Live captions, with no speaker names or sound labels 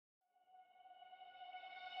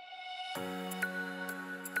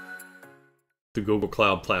The Google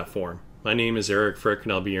Cloud Platform. My name is Eric Frick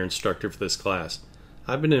and I'll be your instructor for this class.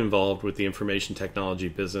 I've been involved with the information technology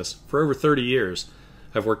business for over 30 years.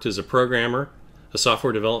 I've worked as a programmer, a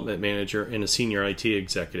software development manager, and a senior IT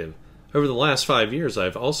executive. Over the last 5 years,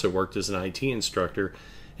 I've also worked as an IT instructor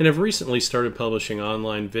and have recently started publishing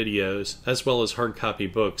online videos as well as hard copy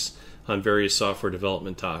books on various software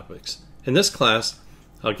development topics. In this class,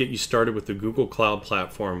 I'll get you started with the Google Cloud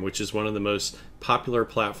Platform, which is one of the most popular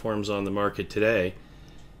platforms on the market today.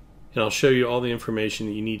 And I'll show you all the information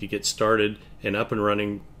that you need to get started and up and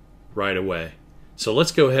running right away. So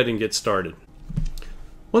let's go ahead and get started.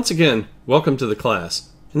 Once again, welcome to the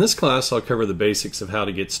class. In this class, I'll cover the basics of how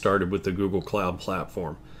to get started with the Google Cloud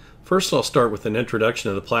Platform. First, I'll start with an introduction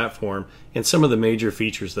of the platform and some of the major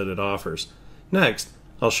features that it offers. Next,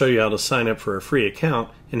 I'll show you how to sign up for a free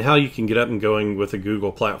account and how you can get up and going with the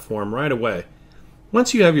Google platform right away.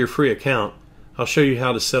 Once you have your free account, I'll show you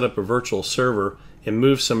how to set up a virtual server and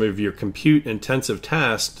move some of your compute-intensive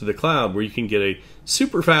tasks to the cloud, where you can get a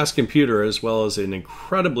super fast computer as well as an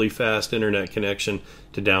incredibly fast internet connection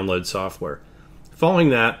to download software.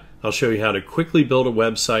 Following that, I'll show you how to quickly build a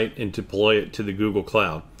website and deploy it to the Google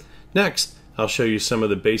Cloud. Next, I'll show you some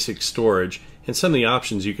of the basic storage and some of the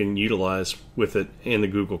options you can utilize with it in the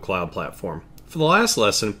Google Cloud Platform. For the last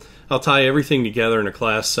lesson, I'll tie everything together in a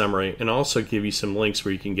class summary and also give you some links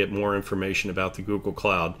where you can get more information about the Google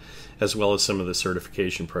Cloud as well as some of the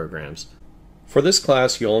certification programs. For this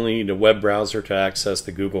class, you'll only need a web browser to access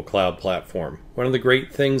the Google Cloud Platform. One of the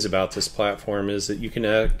great things about this platform is that you can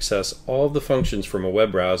access all of the functions from a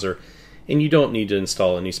web browser and you don't need to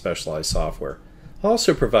install any specialized software. I'll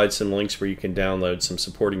also provide some links where you can download some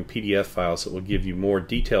supporting PDF files that will give you more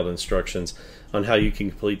detailed instructions on how you can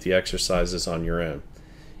complete the exercises on your own.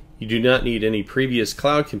 You do not need any previous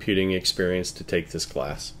cloud computing experience to take this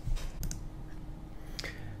class.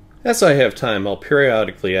 As I have time, I'll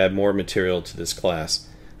periodically add more material to this class,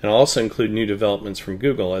 and I'll also include new developments from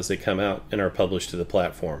Google as they come out and are published to the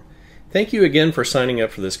platform. Thank you again for signing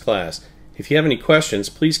up for this class. If you have any questions,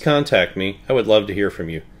 please contact me. I would love to hear from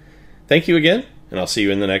you. Thank you again, and I'll see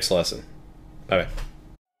you in the next lesson. Bye-bye.